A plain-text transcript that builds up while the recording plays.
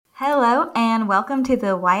Hello and welcome to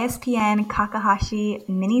the YSPN Kakehashi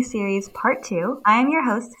mini-series part 2. I am your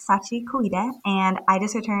host, Sachi Koide, and I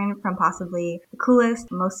just returned from possibly the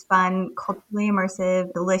coolest, most fun, culturally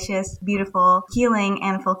immersive, delicious, beautiful, healing,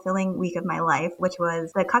 and fulfilling week of my life, which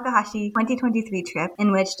was the Kakehashi 2023 trip,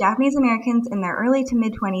 in which Japanese Americans in their early to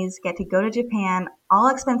mid-20s get to go to Japan, all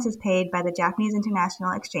expenses paid by the Japanese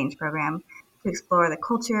International Exchange Program, to explore the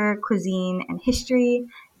culture, cuisine, and history,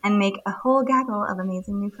 and make a whole gaggle of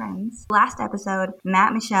amazing new friends. Last episode,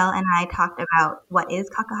 Matt, Michelle, and I talked about what is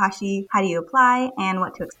Kakehashi, how do you apply, and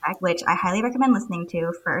what to expect, which I highly recommend listening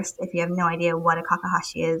to first if you have no idea what a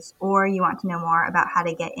Kakehashi is, or you want to know more about how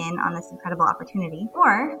to get in on this incredible opportunity.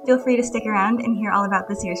 Or feel free to stick around and hear all about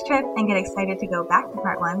this year's trip and get excited to go back to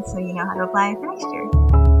part 1 so you know how to apply for next year.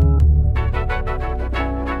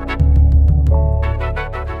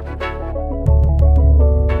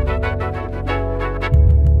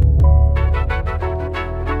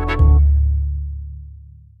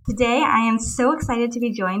 Today, I am so excited to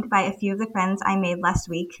be joined by a few of the friends I made last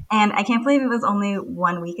week, and I can't believe it was only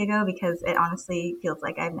 1 week ago because it honestly feels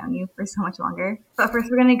like I've known you for so much longer. But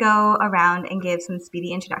first, we're going to go around and give some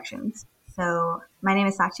speedy introductions. So, my name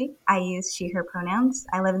is Sachi. I use she, her pronouns.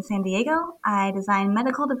 I live in San Diego. I design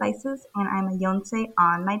medical devices, and I'm a yonsei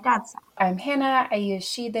on my dad's side. I'm Hannah. I use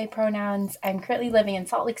she, they pronouns. I'm currently living in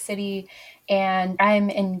Salt Lake City, and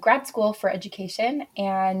I'm in grad school for education,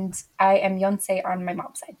 and I am yonsei on my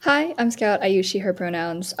mom's side. Hi, I'm Scout. I use she, her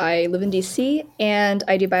pronouns. I live in DC, and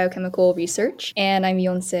I do biochemical research, and I'm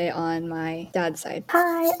yonsei on my dad's side.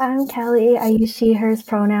 Hi, I'm Kelly. I use she, hers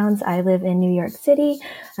pronouns. I live in New York City.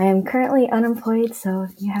 I am currently unemployed, so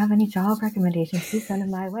if you have any job recommendations, please send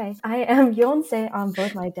them my way. I am yonsei on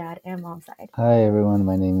both my dad and mom's side. Hi everyone,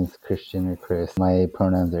 my name is Cris. My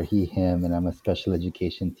pronouns are he, him, and I'm a special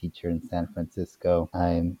education teacher in San Francisco.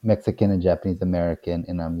 I'm Mexican and Japanese American,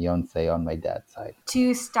 and I'm yonsei on my dad's side.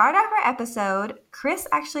 To start off our episode, Cris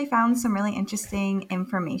actually found some really interesting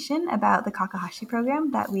information about the Kakehashi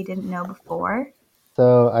program that we didn't know before.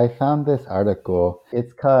 So I found this article.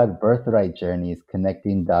 It's called Birthright Journeys,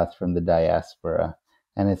 Connecting Dots from the Diaspora,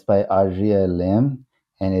 and it's by Audrey Lim,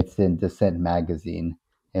 and it's in Descent magazine.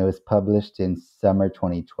 It was published in summer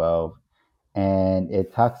 2012, and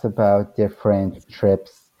it talks about different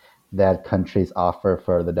trips that countries offer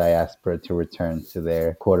for the diaspora to return to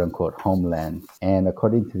their quote-unquote homelands. And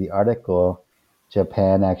according to the article,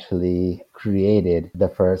 Japan actually created the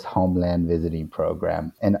first homeland visiting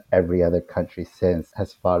program, and every other country since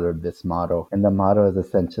has followed this model. And the model is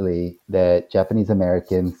essentially that Japanese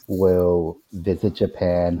Americans will visit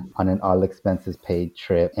Japan on an all expenses paid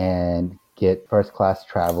trip and get first class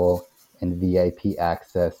travel and VIP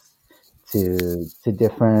access to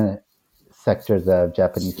different sectors of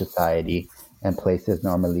Japanese society and places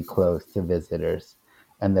normally closed to visitors,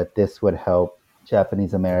 and that this would help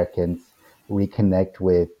Japanese Americans reconnect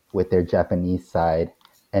with their Japanese side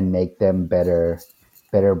and make them better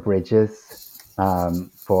bridges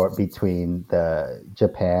for between the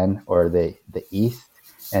Japan or the East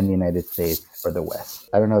and the United States or the West.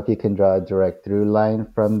 I don't know if you can draw a direct through line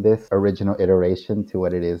from this original iteration to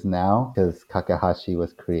what it is now, because Kakehashi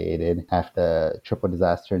was created after the triple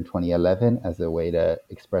disaster in 2011 as a way to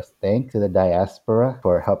express thanks to the diaspora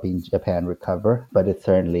for helping Japan recover. But it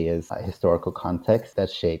certainly is a historical context that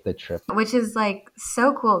shaped the trip. Which is like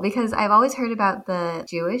so cool because I've always heard about the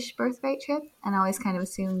Jewish birthright trip and always kind of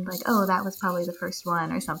assumed like, oh, that was probably the first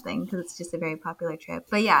one or something because it's just a very popular trip.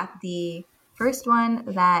 But yeah, the first one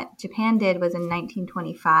that Japan did was in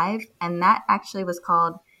 1925, and that actually was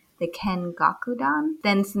called the Kengakudan.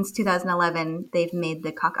 Then since 2011, they've made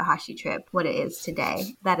the Kakehashi trip what it is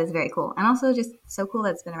today. That is very cool. And also just so cool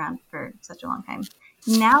that it's been around for such a long time.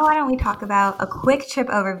 Now why don't we talk about a quick trip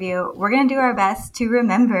overview. We're going to do our best to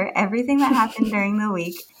remember everything that happened during the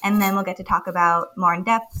week, and then we'll get to talk about more in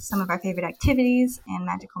depth some of our favorite activities and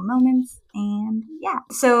magical moments. And yeah,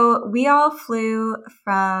 so we all flew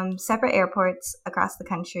from separate airports across the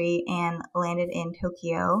country and landed in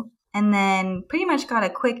Tokyo, and then pretty much got a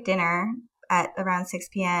quick dinner at around 6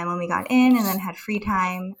 p.m. when we got in, and then had free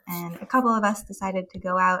time, and a couple of us decided to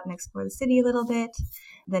go out and explore the city a little bit.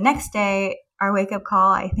 The next day, our wake-up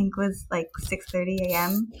call, I think, was like 6:30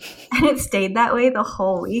 a.m. and it stayed that way the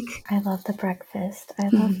whole week. I love the breakfast. I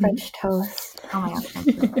love French toast. Oh my gosh,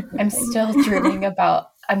 French toast. I'm still dreaming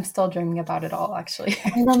about it all, actually.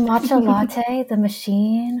 And the matcha latte, the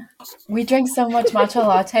machine. We drank so much matcha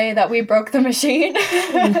latte that we broke the machine.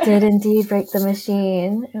 We did indeed break the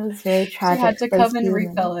machine. It was very tragic. She had to come and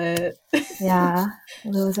refill it. Yeah,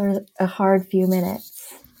 those were a hard few minutes.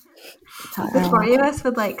 The 40 of us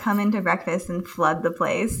would like come into breakfast and flood the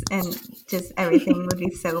place, and just everything would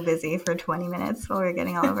be so busy for 20 minutes while we were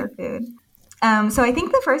getting all of our food. So I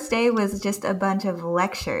think the first day was just a bunch of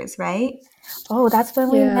lectures, right? Oh, that's when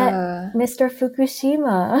we met Yeah. Mr.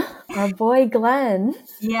 Fukushima, our boy Glenn.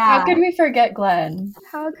 Yeah. How could we forget Glenn?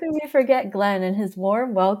 How could we forget Glenn and his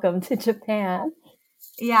warm welcome to Japan?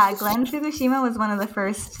 Yeah, Glenn Fukushima was one of the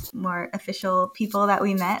first more official people that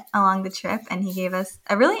we met along the trip, and he gave us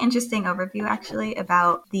a really interesting overview, actually,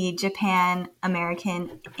 about the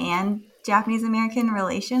Japan-American and Japanese-American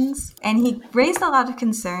relations. And he raised a lot of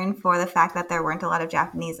concern for the fact that there weren't a lot of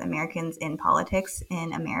Japanese Americans in politics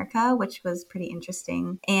in America, which was pretty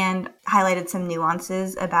interesting, and highlighted some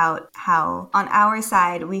nuances about how on our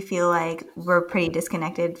side we feel like we're pretty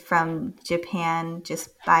disconnected from Japan just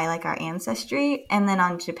by like our ancestry, and then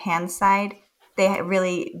on Japan's side they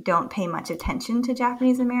really don't pay much attention to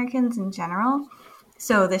Japanese Americans in general.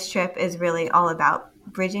 So this trip is really all about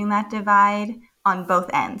bridging that divide on both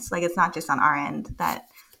ends. Like, it's not just on our end that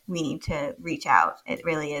we need to reach out. It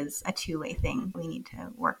really is a two-way thing we need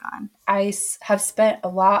to work on. I have spent a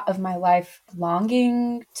lot of my life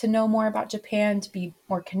longing to know more about Japan, to be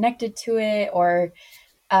more connected to it, or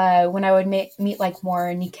when I would meet like more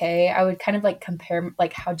Nikkei, I would kind of like compare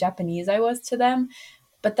like how Japanese I was to them.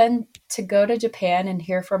 But then to go to Japan and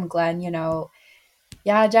hear from Glenn,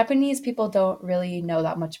 yeah, Japanese people don't really know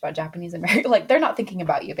that much about Japanese American. Like, they're not thinking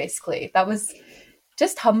about you, basically. That was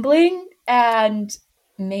just humbling and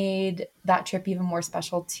made that trip even more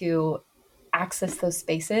special to access those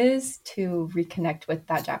spaces to reconnect with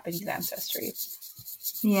that Japanese ancestry.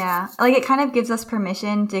 Yeah, like it kind of gives us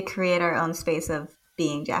permission to create our own space of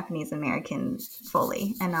being Japanese American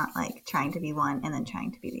fully, and not like trying to be one and then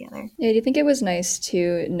trying to be the other. Yeah, do you think it was nice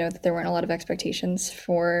to know that there weren't a lot of expectations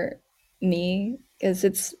for me? Because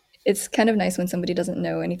it's kind of nice when somebody doesn't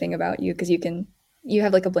know anything about you, because you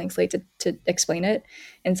have like a blank slate to explain it,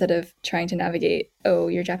 instead of trying to navigate, oh,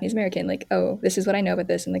 you're Japanese American, like, oh, this is what I know about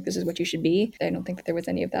this, and like this is what you should be. I don't think that there was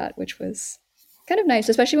any of that, which was kind of nice,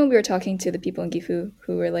 especially when we were talking to the people in Gifu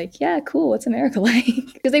who were like, yeah, cool, what's America like?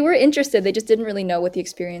 Because they were interested, they just didn't really know what the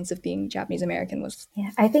experience of being Japanese American was.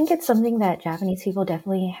 Yeah, I think it's something that Japanese people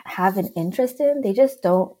definitely have an interest in. They just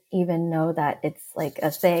don't even know that it's like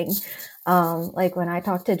a thing. Like when I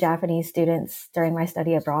talked to Japanese students during my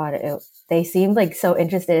study abroad, they seemed like so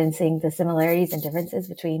interested in seeing the similarities and differences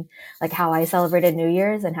between like how I celebrated New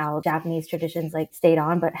Year's and how Japanese traditions like stayed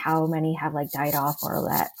on, but how many have like died off or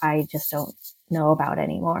that I just don't know about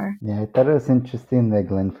anymore. Yeah, I thought it was interesting that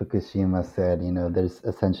Glenn Fukushima said, there's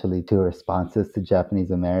essentially two responses to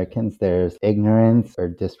Japanese Americans. There's ignorance or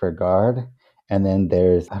disregard. And then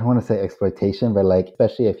there's, I don't want to say exploitation, but like,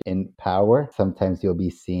 especially if in power, sometimes you'll be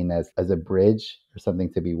seen as a bridge or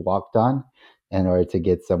something to be walked on in order to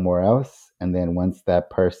get somewhere else. And then once that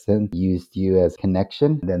person used you as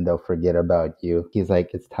connection, then they'll forget about you. He's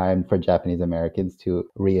like, it's time for Japanese Americans to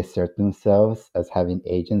reassert themselves as having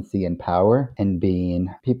agency and power and being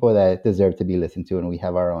people that deserve to be listened to, and we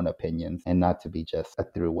have our own opinions and not to be just a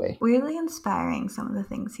throughway. Weirdly inspiring, some of the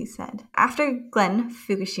things he said. After Glenn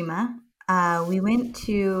Fukushima, we went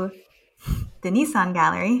to the Nissan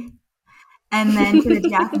Gallery and then to the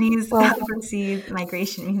Japanese Overseas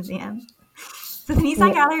Migration Museum. So the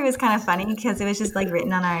Nissan Gallery was kind of funny because it was just like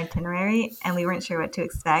written on our itinerary and we weren't sure what to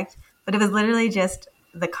expect, but it was literally just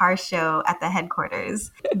the car show at the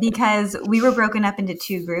headquarters, because we were broken up into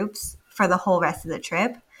two groups for the whole rest of the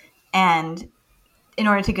trip. And in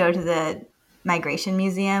order to go to the Migration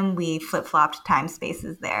Museum, we flip-flopped time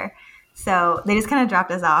spaces there. So they just kind of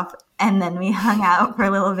dropped us off, and then we hung out for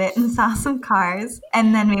a little bit and saw some cars.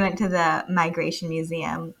 And then we went to the Migration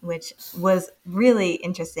Museum, which was really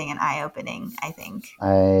interesting and eye-opening, I think.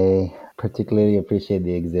 I particularly appreciate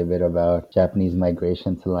the exhibit about Japanese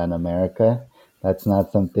migration to Latin America. That's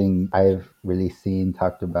not something I've really seen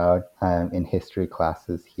talked about in history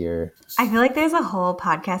classes here. I feel like there's a whole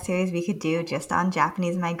podcast series we could do just on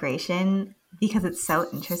Japanese migration because it's so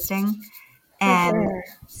interesting. And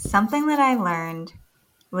something that I learned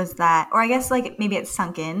was that, or I guess like maybe it's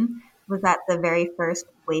sunk in, was that the very first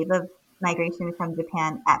wave of migration from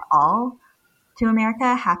Japan at all to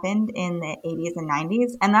America happened in the 80s and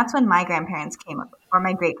 90s. And that's when my grandparents came over, or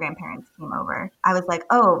my great-grandparents came over. I was like,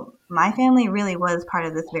 oh, my family really was part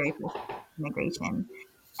of this very first migration.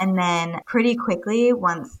 And then pretty quickly,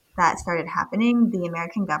 once that started happening, the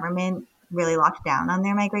American government really locked down on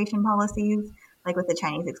their migration policies, like with the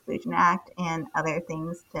Chinese Exclusion Act and other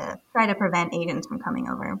things to try to prevent Asians from coming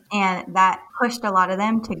over. And that pushed a lot of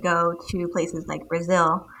them to go to places like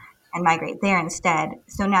Brazil and migrate there instead.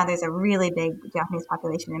 So now there's a really big Japanese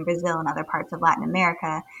population in Brazil and other parts of Latin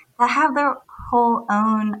America that have their whole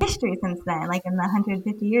own history since then, like in the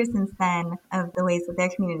 150 years since then, of the ways that their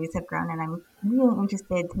communities have grown. And I'm really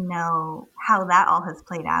interested to know how that all has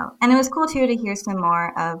played out. And it was cool too to hear some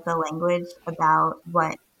more of the language about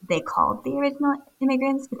what they called the original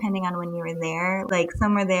immigrants, depending on when you were there. Like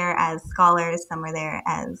some were there as scholars, some were there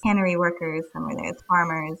as cannery workers, some were there as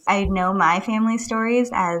farmers. I know my family stories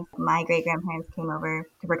as my great grandparents came over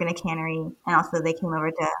to work in a cannery, and also they came over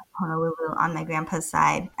to Honolulu on my grandpa's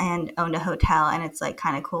side and owned a hotel. And it's like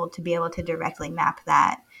kind of cool to be able to directly map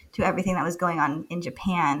that to everything that was going on in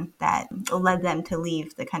Japan that led them to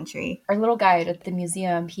leave the country. Our little guide at the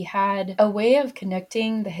museum, he had a way of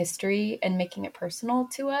connecting the history and making it personal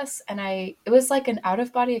to us. And it was like an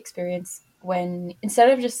out-of-body experience when, instead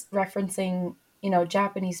of just referencing,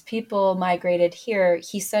 Japanese people migrated here,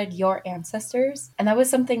 he said your ancestors. And that was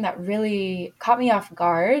something that really caught me off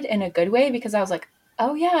guard in a good way, because I was like,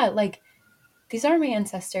 oh yeah, like these are my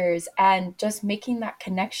ancestors, and just making that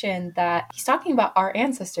connection that he's talking about our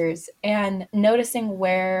ancestors, and noticing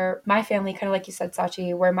where my family, kind of like you said,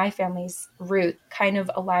 Sachi, where my family's root kind of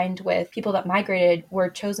aligned with people that migrated, were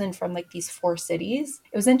chosen from like these 4 cities.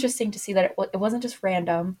 It was interesting to see that it wasn't just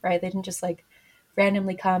random, right? They didn't just like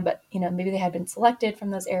randomly come, but maybe they had been selected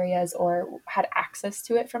from those areas or had access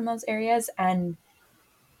to it from those areas. And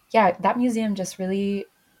yeah, that museum just really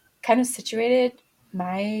kind of situated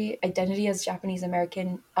my identity as Japanese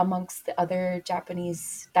American amongst the other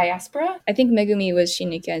Japanese diaspora. I think Megumi was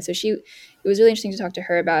Shinika, and so it was really interesting to talk to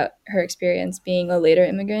her about her experience being a later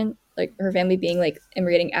immigrant, like her family being like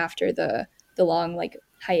immigrating after the long like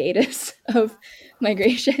hiatus of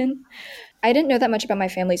migration. I didn't know that much about my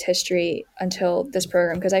family's history until this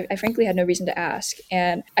program, because I frankly had no reason to ask,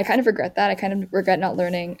 and I kind of regret that. I kind of regret not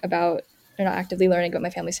actively learning about my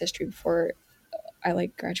family's history before I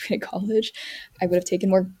like graduated college. I would have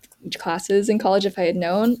taken more classes in college if I had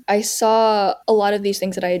known. I saw a lot of these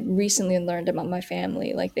things that I had recently learned about my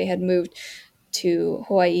family. Like they had moved to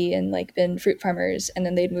Hawaii and like been fruit farmers, and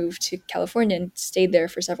then they'd moved to California and stayed there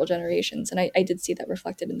for several generations. And I did see that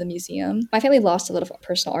reflected in the museum. My family lost a lot of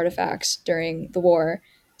personal artifacts during the war,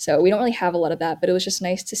 so we don't really have a lot of that, but it was just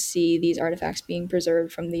nice to see these artifacts being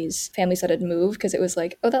preserved from these families that had moved, because it was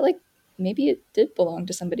like, oh, that like maybe it did belong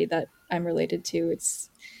to somebody that I'm related to. It's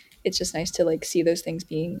just nice to like see those things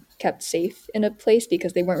being kept safe in a place,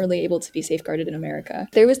 because they weren't really able to be safeguarded in America.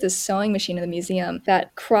 There was this sewing machine in the museum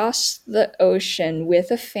that crossed the ocean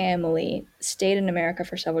with a family, stayed in America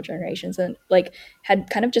for several generations, and like had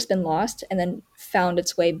kind of just been lost and then found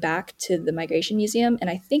its way back to the Migration Museum.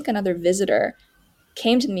 And I think another visitor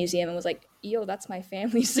came to the museum and was like, yo, that's my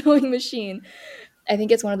family sewing machine. I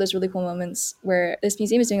think it's one of those really cool moments where this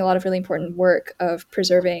museum is doing a lot of really important work of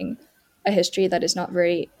preserving a history that is not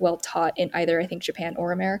very well taught in either, I think, Japan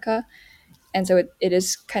or America. And so it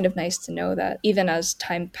is kind of nice to know that even as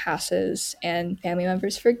time passes and family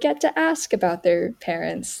members forget to ask about their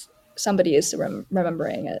parents, somebody is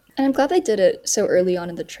remembering it. And I'm glad they did it so early on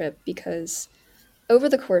in the trip, because over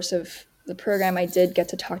the course of the program, I did get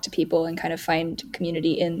to talk to people and kind of find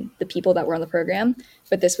community in the people that were on the program.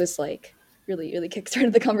 But this was like really, really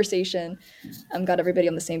kickstarted the conversation, got everybody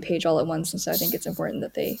on the same page all at once. And so I think it's important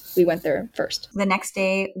that we went there first. The next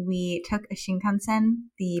day, we took a Shinkansen,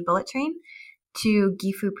 the bullet train, to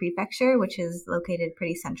Gifu Prefecture, which is located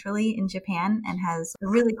pretty centrally in Japan and has a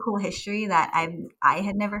really cool history that I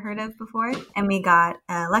had never heard of before. And we got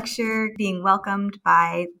a lecture being welcomed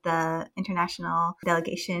by the international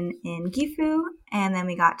delegation in Gifu. And then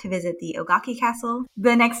we got to visit the Ogaki Castle.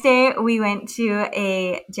 The next day, we went to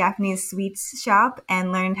a Japanese sweets shop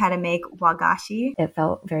and learned how to make wagashi. It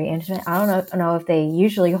felt very intimate. I don't know if they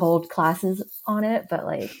usually hold classes on it, but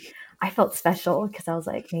like I felt special because I was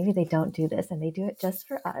like, maybe they don't do this and they do it just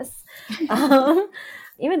for us.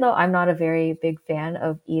 Even though I'm not a very big fan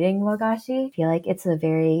of eating wagashi, I feel like it's a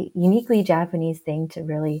very uniquely Japanese thing to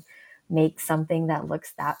really make something that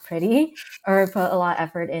looks that pretty or put a lot of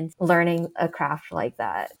effort in learning a craft like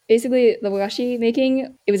that. Basically, the wagashi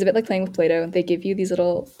making, it was a bit like playing with Play-Doh. They give you these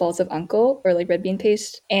little balls of anko or like red bean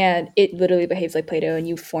paste, and it literally behaves like Play-Doh, and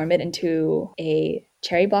you form it into a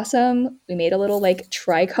cherry blossom. We made a little like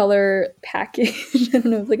tricolor package. I don't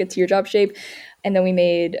know, it's like a teardrop shape. And then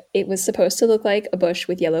it was supposed to look like a bush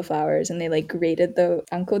with yellow flowers, and they like grated the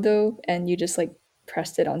anko dough, and you just like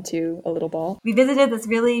pressed it onto a little ball. We visited this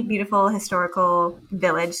really beautiful historical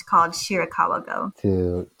village called Shirakawa-go.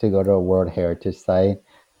 To go to a World Heritage Site,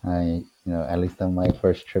 at least on my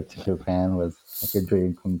first trip to Japan was like a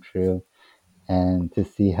dream come true. And to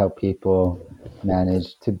see how people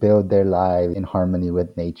managed to build their lives in harmony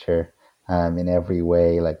with nature, in every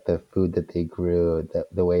way, like the food that they grew,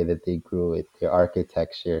 the way that they grew it, their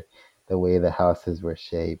architecture, the way the houses were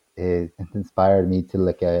shaped. It inspired me to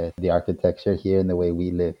look at the architecture here and the way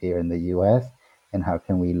we live here in the US, and how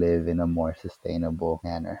can we live in a more sustainable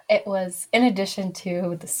manner. It was in addition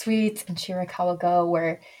to the sweets in Shirakawa-go,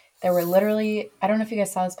 where there were literally, I don't know if you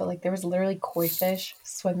guys saw this, but like there was literally koi fish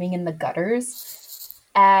swimming in the gutters.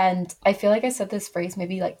 And I feel like I said this phrase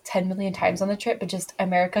maybe like 10 million times on the trip, but just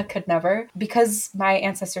America could never. Because my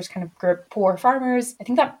ancestors kind of grew up poor farmers, I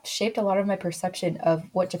think that shaped a lot of my perception of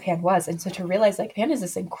what Japan was. And so to realize like Japan is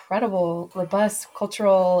this incredible, robust,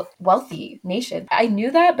 cultural, wealthy nation. I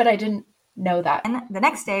knew that, but I didn't know that. And the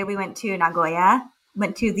next day we went to Nagoya,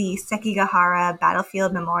 went to the Sekigahara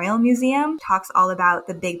Battlefield Memorial Museum. Talks all about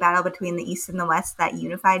the big battle between the East and the West that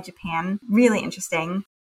unified Japan. Really interesting.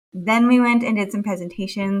 Then we went and did some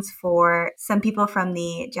presentations for some people from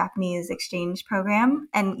the Japanese exchange program,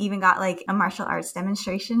 and even got like a martial arts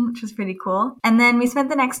demonstration, which was pretty cool. And then we spent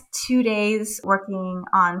the next 2 days working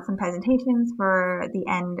on some presentations for the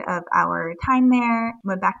end of our time there.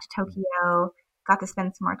 Went back to Tokyo, got to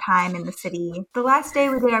spend some more time in the city. The last day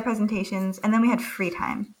we did our presentations, and then we had free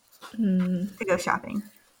time to go shopping,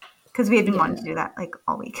 because we had been wanting to do that like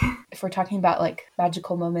all week. If we're talking about like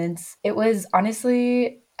magical moments, it was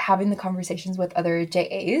honestly having the conversations with other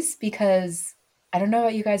JAs, because I don't know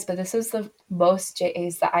about you guys, but this was the most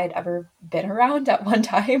JAs that I had ever been around at one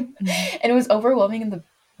time. And it was overwhelming in the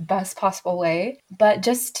best possible way. But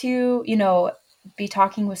just to, you know, be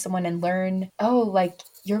talking with someone and learn, oh, like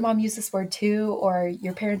your mom used this word too, or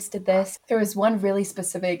your parents did this. There was one really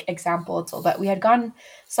specific example, but we had gone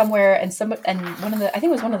somewhere, and one of the, I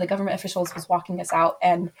think it was one of the government officials, was walking us out,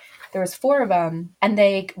 and there was 4 of them, and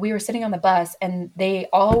we were sitting on the bus, and they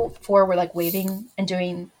all 4 were like waving and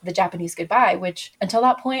doing the Japanese goodbye, which until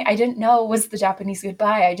that point I didn't know was the Japanese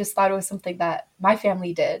goodbye. I just thought it was something that my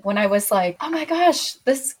family did. When I was like, oh my gosh,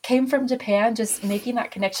 this came from Japan, just making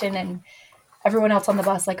that connection, and everyone else on the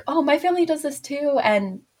bus like, oh, my family does this too.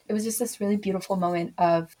 And it was just this really beautiful moment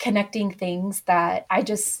of connecting things that I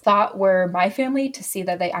just thought were my family to see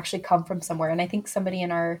that they actually come from somewhere. And I think somebody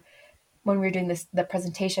when we were doing the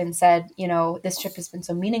presentation said, you know, this trip has been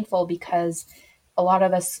so meaningful because a lot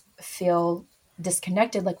of us feel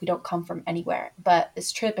disconnected, like we don't come from anywhere. But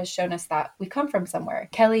this trip has shown us that we come from somewhere.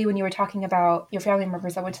 Kelly, when you were talking about your family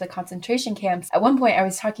members that went to the concentration camps, at one point I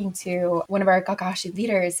was talking to one of our Kakehashi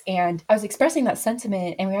leaders, and I was expressing that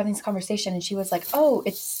sentiment, and we were having this conversation, and she was like, oh,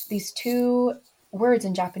 it's these 2 words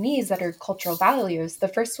in Japanese that are cultural values. The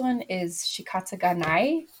first one is shikata ga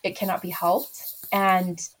nai, it cannot be helped.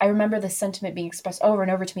 And I remember this sentiment being expressed over and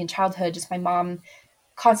over to me in childhood, just my mom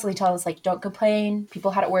constantly telling us like, don't complain,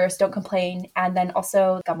 people had it worse, don't complain. And then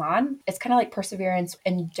also gaman, it's kind of like perseverance,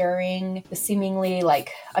 enduring the seemingly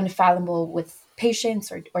like unfathomable with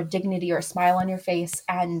patience or dignity or a smile on your face,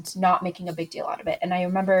 and not making a big deal out of it. And I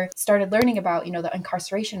remember started learning about, you know, the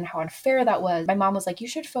incarceration and how unfair that was. My mom was like, you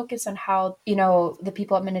should focus on how, you know, the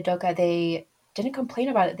people at Minidoka, they didn't complain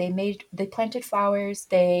about it. They planted flowers,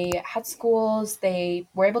 they had schools, they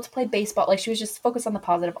were able to play baseball. Like, she was just focused on the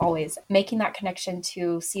positive always, making that connection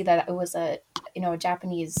to see that it was a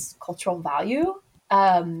Japanese cultural value,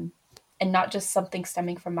 and not just something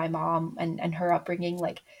stemming from my mom and her upbringing.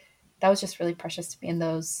 Like, that was just really precious to me in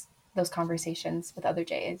those conversations with other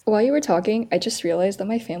JAs. While you were talking, I just realized that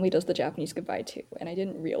my family does the Japanese goodbye too, and I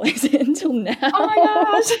didn't realize it until now. Oh my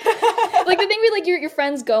gosh! Like the thing with like your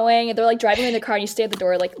friends going, and they're like driving in the car, and you stay at the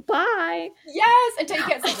door like bye. Yes, until you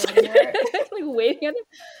can't say it anymore. Like waving at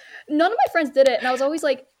them. None of my friends did it, and I was always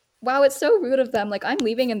like, wow, it's so rude of them. Like I'm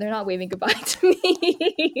leaving, and they're not waving goodbye to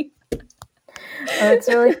me. Oh, it's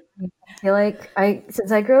really. I feel like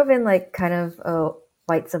since I grew up in like kind of a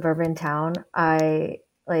white suburban town, I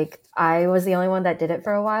was the only one that did it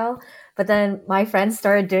for a while. But then my friends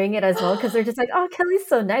started doing it as well, because they're just like, oh, Kelly's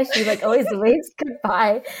so nice. She like always waves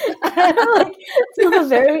goodbye like till the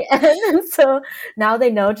very end. And so now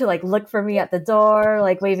they know to like look for me at the door,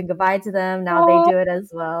 like waving goodbye to them. Now they do it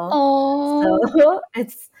as well. Aww. So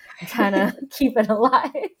it's trying to keep it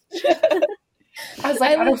alive. I was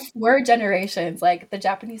like, out of 4 generations, like the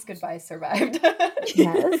Japanese goodbye survived.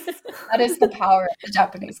 Yes. That is the power of the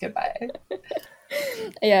Japanese goodbye.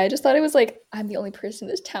 Yeah, I just thought it was like, I'm the only person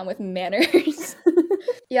in this town with manners.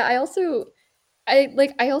 Yeah, I also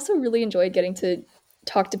really enjoyed getting to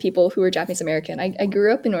talk to people who were Japanese American. I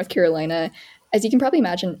grew up in North Carolina, as you can probably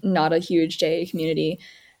imagine, not a huge JA community.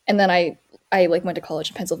 And then I like went to college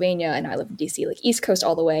in Pennsylvania, and I live in DC, like East Coast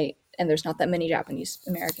all the way, and there's not that many Japanese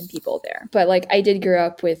American people there. But like I did grow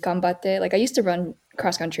up with ganbatte. Like I used to run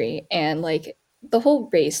cross country, and like the whole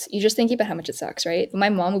race, you just think about how much it sucks, right? But my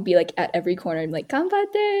mom would be like at every corner like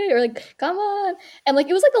 "Ganbatte" or like "Come on," and like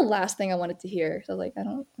it was like the last thing I wanted to hear. So like I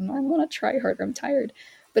want to try harder. I'm tired.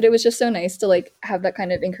 But it was just so nice to like have that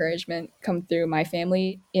kind of encouragement come through my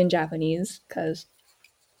family in Japanese, because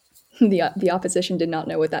the opposition did not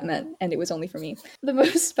know what that meant, and it was only for me. The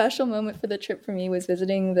most special moment for the trip for me was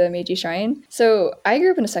visiting the Meiji Shrine. So I grew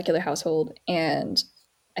up in a secular household, and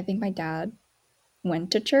I think my dad went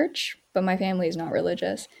to church, but my family is not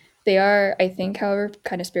religious. They are, I think, however,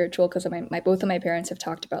 kind of spiritual, because my both of my parents have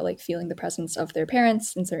talked about like feeling the presence of their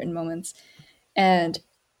parents in certain moments. And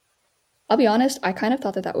I'll be honest, I kind of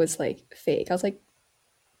thought that was like fake. I was like,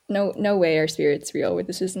 no way our spirit's real.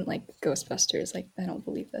 This isn't like Ghostbusters. Like, I don't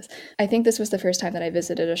believe this. I think this was the first time that I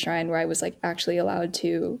visited a shrine where I was like actually allowed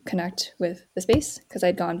to connect with the space, because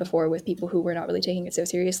I'd gone before with people who were not really taking it so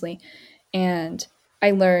seriously. And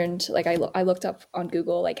I learned, like, I looked up on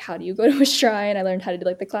Google, like, how do you go to a shrine? I learned how to do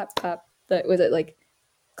like the clap. Was it like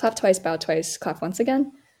clap twice, bow twice, clap once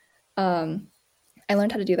again? I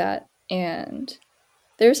learned how to do that. And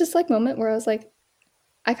there was this like moment where I was like,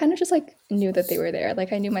 I kind of just like knew that they were there.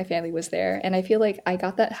 Like I knew my family was there, and I feel like I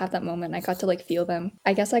got that have that moment. I got to like feel them.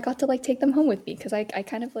 I guess I got to like take them home with me, because I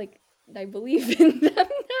kind of like I believe in them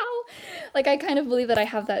now. Like I kind of believe that I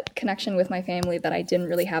have that connection with my family that I didn't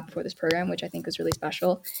really have before this program, which I think was really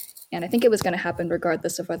special. And I think it was going to happen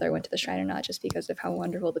regardless of whether I went to the shrine or not, just because of how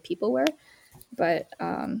wonderful the people were. But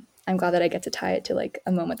I'm glad that I get to tie it to like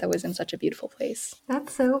a moment that was in such a beautiful place.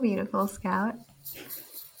 That's so beautiful, Scout.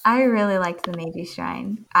 I really liked the Meiji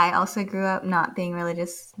Shrine. I also grew up not being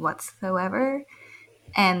religious whatsoever,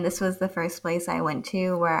 and this was the first place I went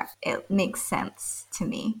to where it makes sense to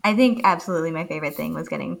me. I think absolutely my favorite thing was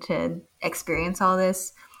getting to experience all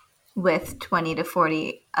this with 20 to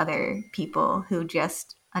 40 other people who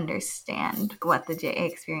just understand what the JA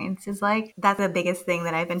experience is like. That's the biggest thing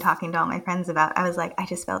that I've been talking to all my friends about. I was like, I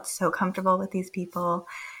just felt so comfortable with these people.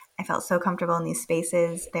 I felt so comfortable in these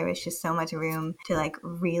spaces. There was just so much room to like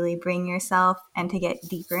really bring yourself and to get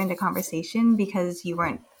deeper into conversation, because you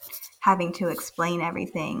weren't having to explain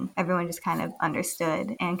everything. Everyone just kind of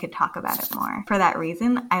understood and could talk about it more. For that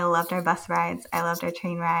reason, I loved our bus rides. I loved our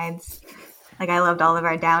train rides. Like I loved all of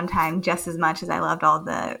our downtime just as much as I loved all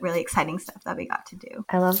the really exciting stuff that we got to do.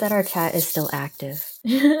 I love that our chat is still active.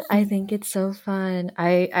 I think it's so fun.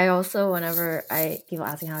 I also, whenever people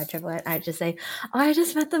asking how I trip went, I just say, oh, I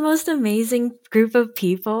just met the most amazing group of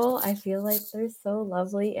people. I feel like they're so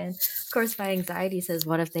lovely. And of course my anxiety says,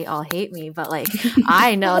 what if they all hate me? But like,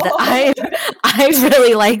 I know that I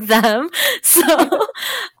really like them. So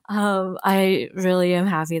I really am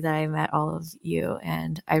happy that I met all of you,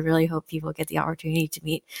 and I really hope people get the opportunity to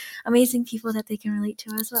meet amazing people that they can relate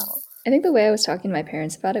to as well. I think the way I was talking to my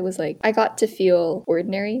parents about it was like, I got to feel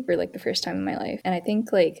ordinary for like the first time in my life. And I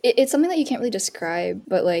think like, it's something that you can't really describe,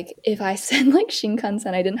 but like if I said like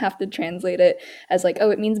Shinkansen, I didn't have to translate it as like,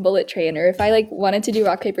 oh, it means bullet train. Or if I like wanted to do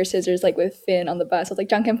rock, paper, scissors, like with Finn on the bus, I was like,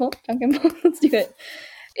 Jankenpo, let's do it.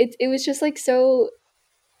 It was just like so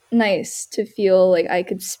nice to feel like I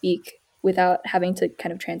could speak without having to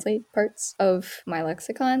kind of translate parts of my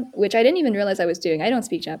lexicon, which I didn't even realize I was doing. I don't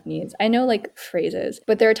speak Japanese. I know like phrases,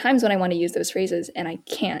 but there are times when I want to use those phrases and I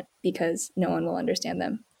can't because no one will understand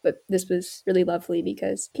them. But this was really lovely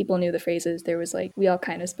because people knew the phrases. There was like, we all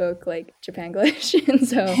kind of spoke like Japanglish. And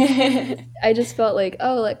so I just felt like,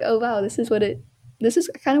 oh wow, this is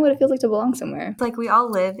kind of what it feels like to belong somewhere. It's like we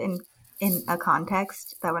all live in a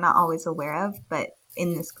context that we're not always aware of, but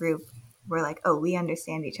in this group, we're like, oh, we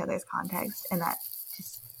understand each other's context, and that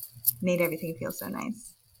just made everything feel so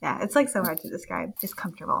nice. Yeah, it's like so hard to describe. Just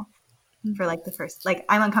comfortable for like the first, like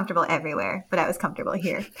I'm uncomfortable everywhere, but I was comfortable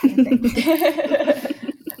here kind of thing.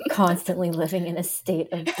 Constantly living in a state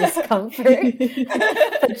of discomfort,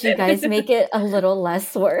 but you guys make it a little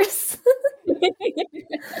less worse.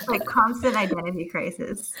 Like constant identity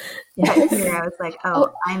crisis. Yes. But here I was like,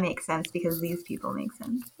 oh, I make sense because these people make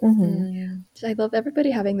sense. Mm-hmm. I love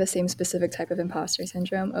everybody having the same specific type of imposter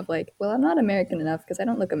syndrome of like, well, I'm not American enough because I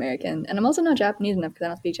don't look American, and I'm also not Japanese enough because I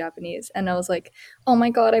don't speak Japanese. And I was like, oh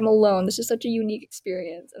my god, I'm alone. This is such a unique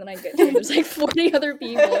experience. And then I get to there's like 40 other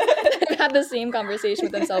people that have had the same conversation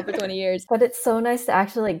with themselves for 20 years. But it's so nice to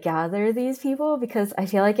actually like gather these people, because I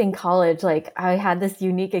feel like in college, like I had this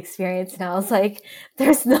unique experience and I was was like,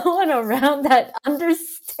 there's no one around that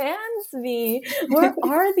understands me. Where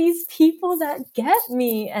are these people that get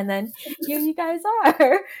me? And then here you guys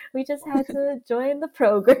are. We just had to join the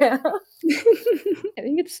program. I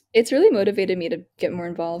think it's really motivated me to get more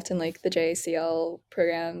involved in like the JACL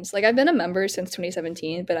programs. Like I've been a member since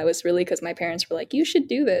 2017, but I was really because my parents were like, you should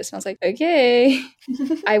do this. And I was like, okay.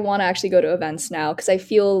 I want to actually go to events now because I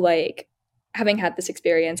feel like having had this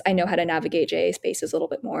experience, I know how to navigate JA spaces a little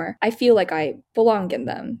bit more. I feel like I belong in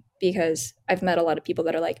them because I've met a lot of people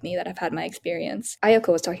that are like me that have had my experience. Ayako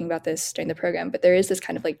was talking about this during the program, but there is this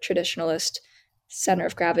kind of like traditionalist center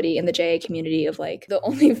of gravity in the JA community of like the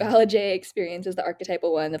only valid JA experience is the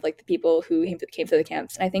archetypal one of like the people who came through the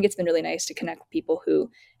camps. And I think it's been really nice to connect with people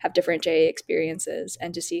who have different JA experiences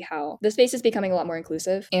and to see how the space is becoming a lot more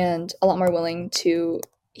inclusive and a lot more willing to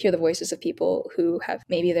hear the voices of people who have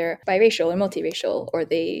maybe they're biracial or multiracial or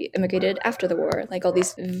they immigrated after the war, like all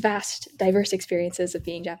these vast diverse experiences of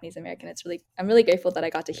being Japanese American. I'm really grateful that I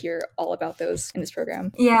got to hear all about those in this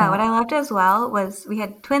program. Yeah, what I loved as well was we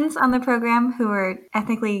had twins on the program who were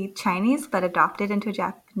ethnically Chinese but adopted into a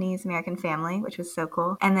Japanese American family, which was so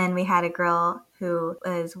cool. And then we had a girl who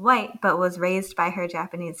was white but was raised by her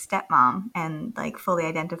Japanese stepmom and like fully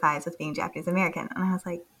identifies with being Japanese American. And I was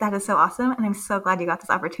like, that is so awesome. And I'm so glad you got this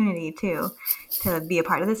opportunity too to be a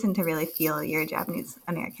part of this and to really feel your Japanese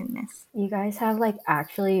Americanness. You guys have like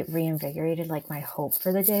actually reinvigorated like my hope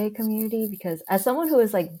for the JA community, because as someone who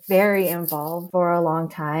was like very involved for a long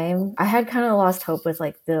time, I had kind of lost hope with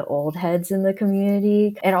like the old heads in the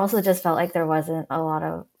community. It also just felt like there weren't a lot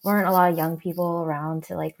of young people around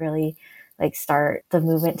to like really like start the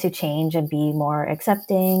movement to change and be more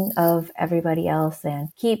accepting of everybody else and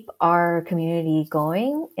keep our community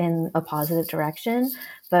going in a positive direction.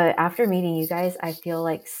 But after meeting you guys, I feel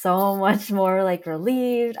like so much more like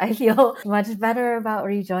relieved. I feel much better about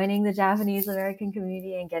rejoining the Japanese American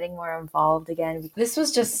community and getting more involved again. This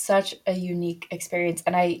was just such a unique experience.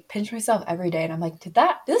 And I pinch myself every day and I'm like, did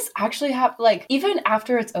this actually happen? Like, even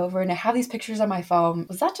after it's over and I have these pictures on my phone,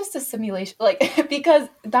 was that just a simulation? Like, because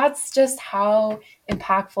that's just how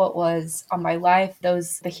impactful it was on my life,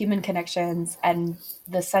 the human connections and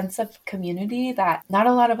the sense of community that not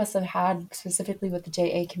a lot of us have had, specifically with the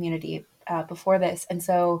JA community before this. And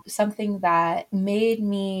so something that made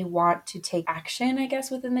me want to take action, I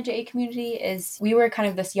guess, within the JA community is we were kind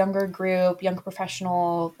of this younger group, young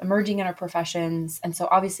professional, emerging in our professions. And so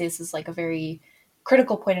obviously this is like a very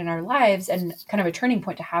critical point in our lives and kind of a turning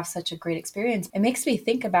point to have such a great experience. It makes me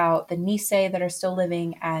think about the Nisei that are still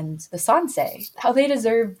living and the Sansei, how they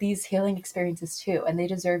deserve these healing experiences too. And they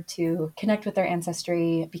deserve to connect with their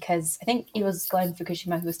ancestry, because I think it was Glenn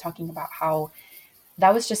Fukushima who was talking about how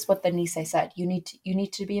that was just what the Nisei said. You need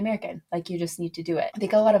to be American. Like, you just need to do it. I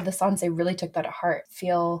think a lot of the Sansei really took that to heart,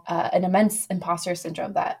 feel an immense imposter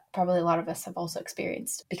syndrome that probably a lot of us have also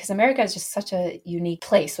experienced, because America is just such a unique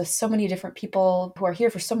place with so many different people who are here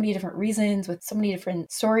for so many different reasons, with so many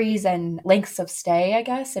different stories and lengths of stay, I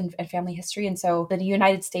guess, and family history. And so the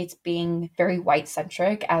United States being very white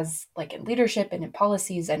centric, as like in leadership and in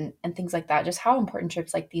policies and things like that, just how important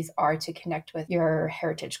trips like these are to connect with your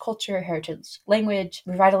heritage culture, heritage language,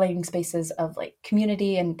 revitalizing spaces of like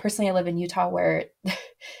community. And personally, I live in Utah, where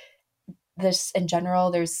this in general,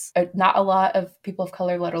 there's not a lot of people of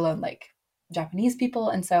color, let alone like Japanese people.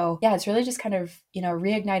 And so, yeah, it's really just kind of,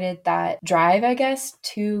 reignited that drive, I guess,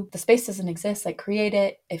 to the space doesn't exist, like create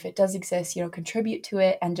it. If it does exist, contribute to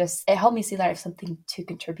it. And just, it helped me see that I have something to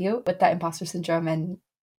contribute with that imposter syndrome and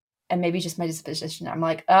maybe just my disposition. I'm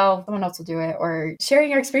like, oh, someone else will do it. Or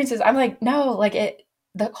sharing our experiences. I'm like, no, like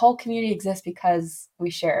the whole community exists because we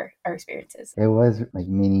share our experiences. It was like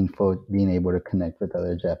meaningful being able to connect with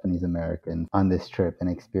other Japanese Americans on this trip and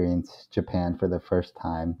experience Japan for the first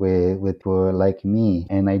time with people like me.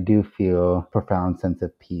 And I do feel a profound sense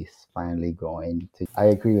of peace finally going to. I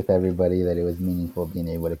agree with everybody that it was meaningful being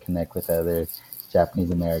able to connect with other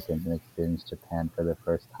Japanese Americans and experience Japan for the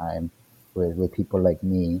first time with people like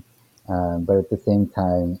me. But at the same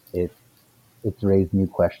time, it's raised new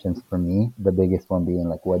questions for me. The biggest one being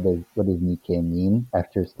like, what does Nikkei mean?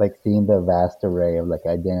 After like seeing the vast array of like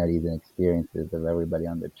identities and experiences of everybody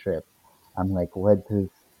on the trip, I'm like, what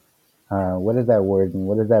does that word mean?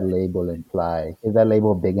 What does that label imply? Is that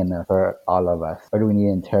label big enough for all of us? Or do we need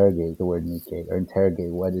to interrogate the word Nikkei or interrogate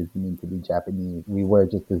what does it mean to be Japanese? We were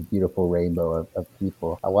just this beautiful rainbow of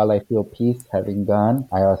people. While I feel peace having gone,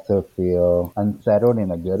 I also feel unsettled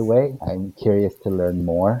in a good way. I'm curious to learn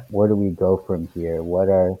more. Where do we go from here? What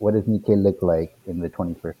does Nikkei look like in the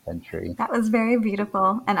 21st century? That was very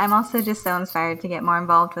beautiful. And I'm also just so inspired to get more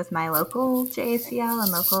involved with my local JACL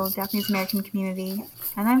and local Japanese American community.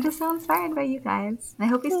 And I'm just so inspired by you guys. And I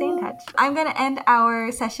hope we stay in touch. I'm going to end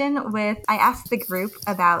our session with, I asked the group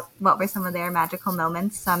about what were some of their magical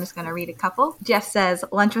moments, so I'm just going to read a couple. Jeff says,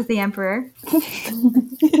 lunch with the Emperor.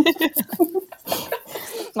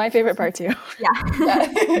 My favorite part too.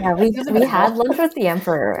 Yeah, we had lunch with the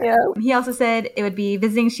Emperor. Yeah. He also said it would be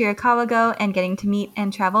visiting Shirakawa-go and getting to meet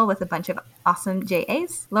and travel with a bunch of awesome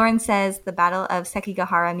JAs. Lauren says the Battle of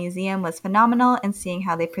Sekigahara Museum was phenomenal, and seeing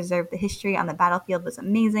how they preserved the history on the battlefield was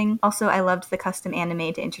amazing. Also, I loved the custom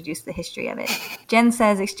anime to introduce the history of it. Jen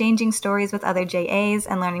says exchanging stories with other JAs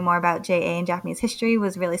and learning more about JA and Japanese history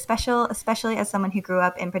was really special, especially as someone who grew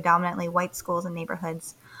up in predominantly white schools and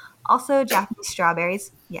neighborhoods. Also, Japanese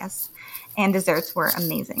strawberries, yes, and desserts were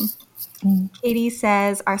amazing. Katie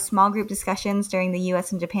says our small group discussions during the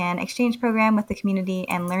US and Japan exchange program with the community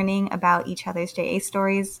and learning about each other's JA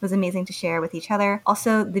stories was amazing to share with each other.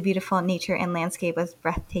 Also, the beautiful nature and landscape was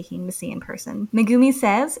breathtaking to see in person. Megumi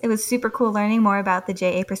says it was super cool learning more about the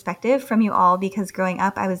JA perspective from you all, because growing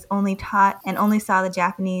up I was only taught and only saw the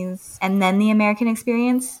Japanese and then the American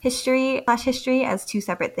experience history as two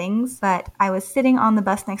separate things. But I was sitting on the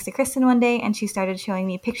bus next to Kristen one day and she started showing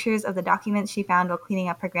me pictures of the documents she found while cleaning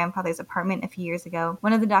up her grandfather's apartment a few years ago.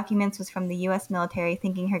 One of the documents was from the U.S. military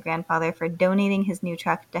thanking her grandfather for donating his new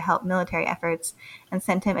truck to help military efforts and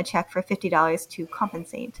sent him a check for $50 to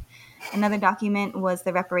compensate. Another document was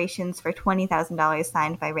the reparations for $20,000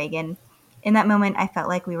 signed by Reagan. In that moment, I felt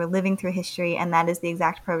like we were living through history, and that is the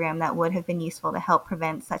exact program that would have been useful to help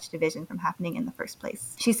prevent such division from happening in the first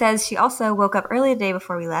place. She says she also woke up early the day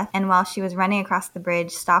before we left, and while she was running across the bridge,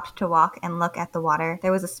 stopped to walk and look at the water.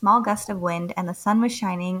 There was a small gust of wind, and the sun was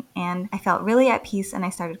shining, and I felt really at peace, and I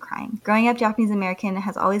started crying. Growing up Japanese American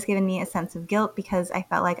has always given me a sense of guilt, because I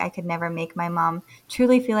felt like I could never make my mom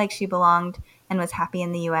truly feel like she belonged and was happy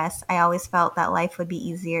in the US. I always felt that life would be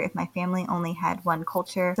easier if my family only had one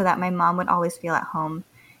culture, so that my mom would always feel at home.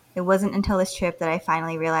 It wasn't until this trip that I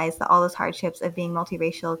finally realized that all those hardships of being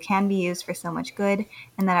multiracial can be used for so much good,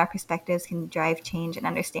 and that our perspectives can drive change and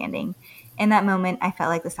understanding. In that moment, I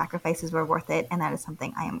felt like the sacrifices were worth it, and that is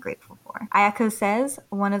something I am grateful for. Ayako says,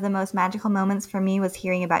 one of the most magical moments for me was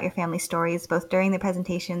hearing about your family stories, both during the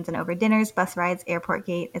presentations and over dinners, bus rides, airport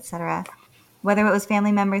gate, etc. Whether it was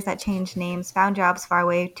family members that changed names, found jobs far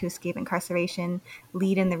away to escape incarceration,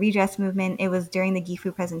 lead in the redress movement, it was during the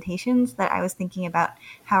Gifu presentations that I was thinking about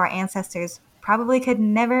how our ancestors probably could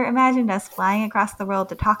never imagined us flying across the world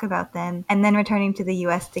to talk about them and then returning to the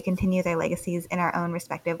US to continue their legacies in our own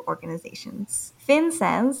respective organizations. Finn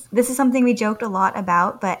says, this is something we joked a lot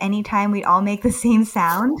about, but anytime we'd all make the same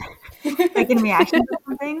sound, like in reaction to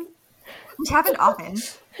something, which happened often,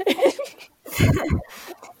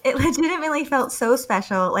 it legitimately felt so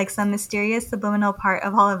special, like some mysterious subliminal part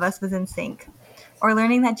of all of us was in sync. Or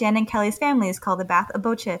learning that Jen and Kelly's families call the bath a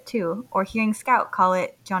bocha too, or hearing Scout call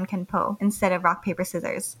it John Kenpo instead of rock, paper,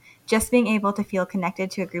 scissors. Just being able to feel connected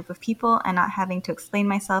to a group of people and not having to explain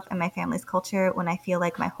myself and my family's culture when I feel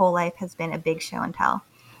like my whole life has been a big show and tell.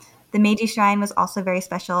 The Meiji Shrine was also very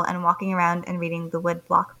special, and walking around and reading the wood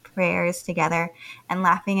block prayers together and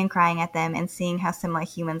laughing and crying at them and seeing how similar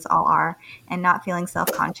humans all are and not feeling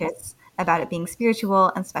self-conscious about it being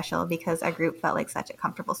spiritual and special because our group felt like such a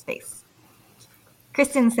comfortable space.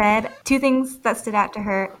 Kristen said 2 things that stood out to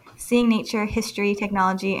her: seeing nature, history,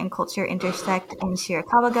 technology, and culture intersect in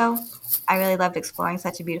Shirakawa-go. I really loved exploring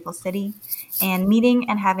such a beautiful city, and meeting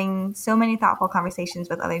and having so many thoughtful conversations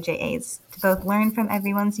with other JAs to both learn from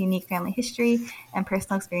everyone's unique family history and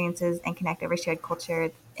personal experiences and connect over shared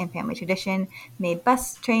culture and family tradition made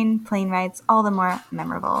bus, train, plane rides all the more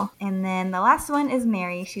memorable. And then the last one is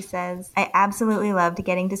Mary. She says, I absolutely loved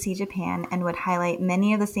getting to see Japan and would highlight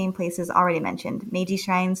many of the same places already mentioned: Meiji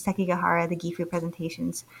Shrines, Sekigahara, the Gifu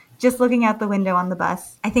presentations, just looking out the window on the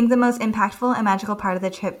bus. I think the most impactful and magical part of the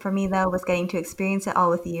trip for me, though, was getting to experience it all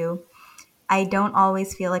with you. I don't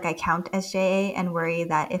always feel like I count as JA and worry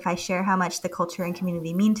that if I share how much the culture and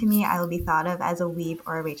community mean to me, I will be thought of as a weeb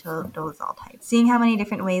or a Rachel Dolezal type. Seeing how many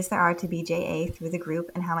different ways there are to be JA through the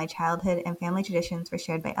group and how my childhood and family traditions were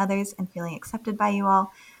shared by others and feeling accepted by you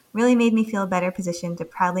all really made me feel better positioned to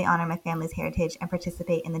proudly honor my family's heritage and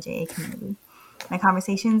participate in the JA community. My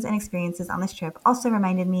conversations and experiences on this trip also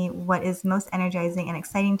reminded me what is most energizing and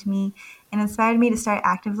exciting to me and inspired me to start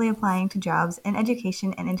actively applying to jobs in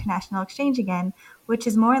education and international exchange again, which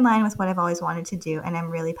is more in line with what I've always wanted to do and I'm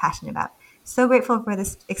really passionate about. So grateful for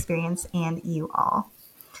this experience and you all.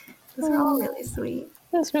 Those are all really sweet.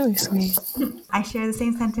 That's really sweet. I share the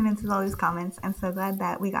same sentiments as all these comments. I'm so glad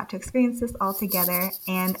that we got to experience this all together.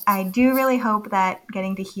 And I do really hope that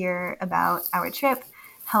getting to hear about our trip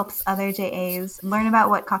helps other JAs learn about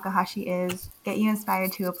what Kakehashi is, get you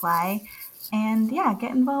inspired to apply, and yeah,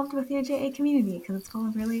 get involved with your JA community because it's full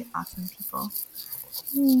of really awesome people.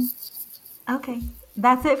 Okay,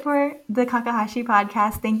 that's it for the Kakehashi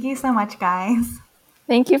podcast. Thank you so much, guys.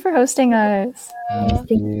 Thank you for hosting us. Thank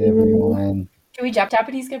you, everyone. Can we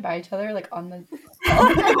Japanese goodbye to each other like on the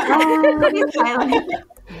Please silent.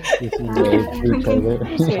 Just wave to each other.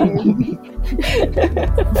 Just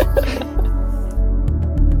wave.